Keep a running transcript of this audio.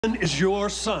Is your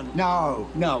son.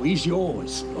 No, he's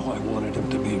yours. Oh, I wanted him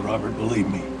to be, Robert, believe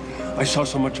me. I saw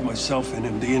so much of myself in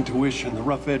him, the intuition, the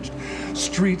rough-edged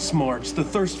street smarts, the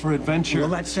thirst for adventure. Well,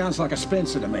 that sounds like a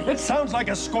Spencer to me. It sounds like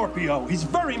a Scorpio. He's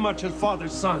very much his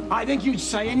father's son. I think you'd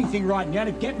say anything right now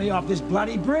to get me off this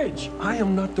bloody bridge. I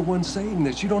am not the one saying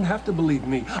this. You don't have to believe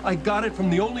me. I got it from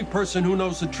the only person who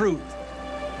knows the truth.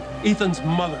 Ethan's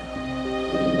mother.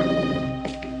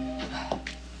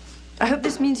 I hope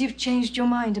this means you've changed your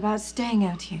mind about staying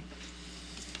out here.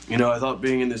 You know, I thought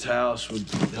being in this house would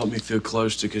help me feel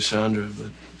close to Cassandra, but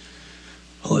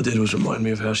all it did was remind me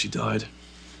of how she died,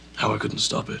 how I couldn't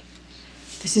stop it.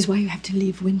 This is why you have to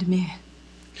leave Windermere.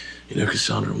 You know,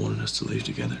 Cassandra wanted us to leave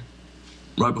together.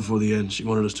 Right before the end, she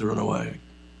wanted us to run away.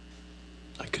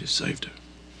 I could have saved her.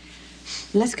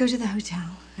 Let's go to the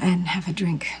hotel and have a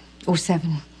drink. Or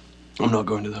 7. I'm not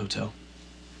going to the hotel.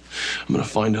 I'm going to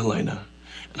find Helena,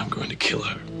 and I'm going to kill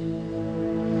her.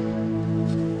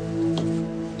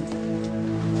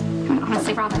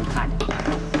 Honestly, Robin,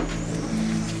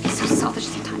 he's so selfish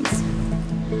sometimes.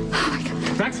 Oh, my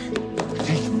God. Max?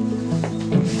 Hey.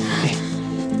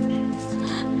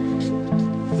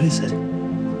 What is it?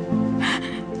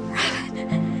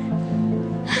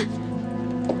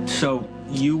 So,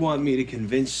 you want me to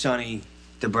convince Sonny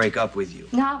to break up with you?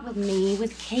 Not with me,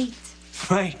 with Kate.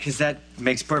 Right, because that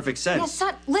makes perfect sense. Yeah,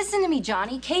 son, listen to me,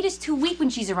 Johnny. Kate is too weak when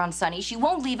she's around Sonny. She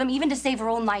won't leave him, even to save her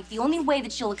own life. The only way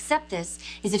that she'll accept this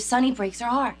is if Sonny breaks her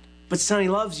heart. But Sonny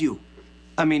loves you.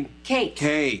 I mean... Kate.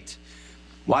 Kate.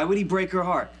 Why would he break her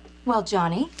heart? Well,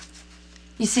 Johnny,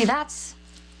 you see, that's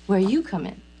where you come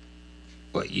in.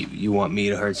 What, you want me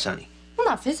to hurt Sonny? Well,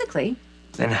 not physically.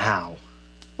 Then how?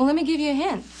 Well, let me give you a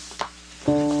hint.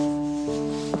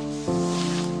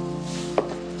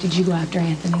 Did you go after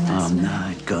Anthony last night?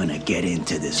 I'm not gonna get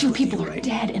into this. Two people are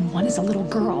dead and one is a little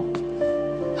girl.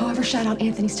 Whoever shot out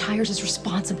Anthony's tires is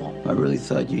responsible. I really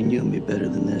thought you knew me better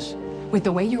than this. With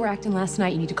the way you were acting last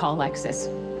night, you need to call Alexis.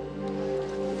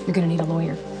 You're gonna need a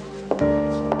lawyer.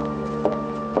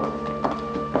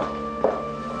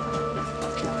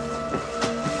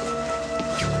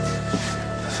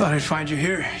 Thought I'd find you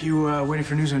here. You waiting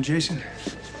for news on Jason?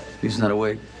 He's not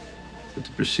awake, but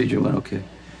the procedure went okay.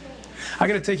 I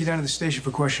gotta take you down to the station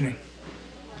for questioning.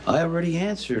 I already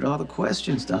answered all the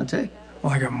questions, Dante.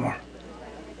 Well, I got more.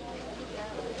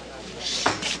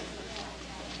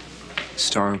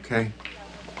 Star okay?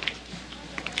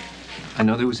 I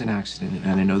know there was an accident,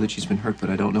 and I know that she's been hurt,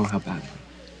 but I don't know how badly.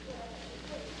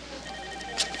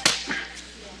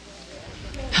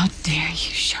 How dare you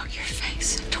show your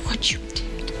face to what you did?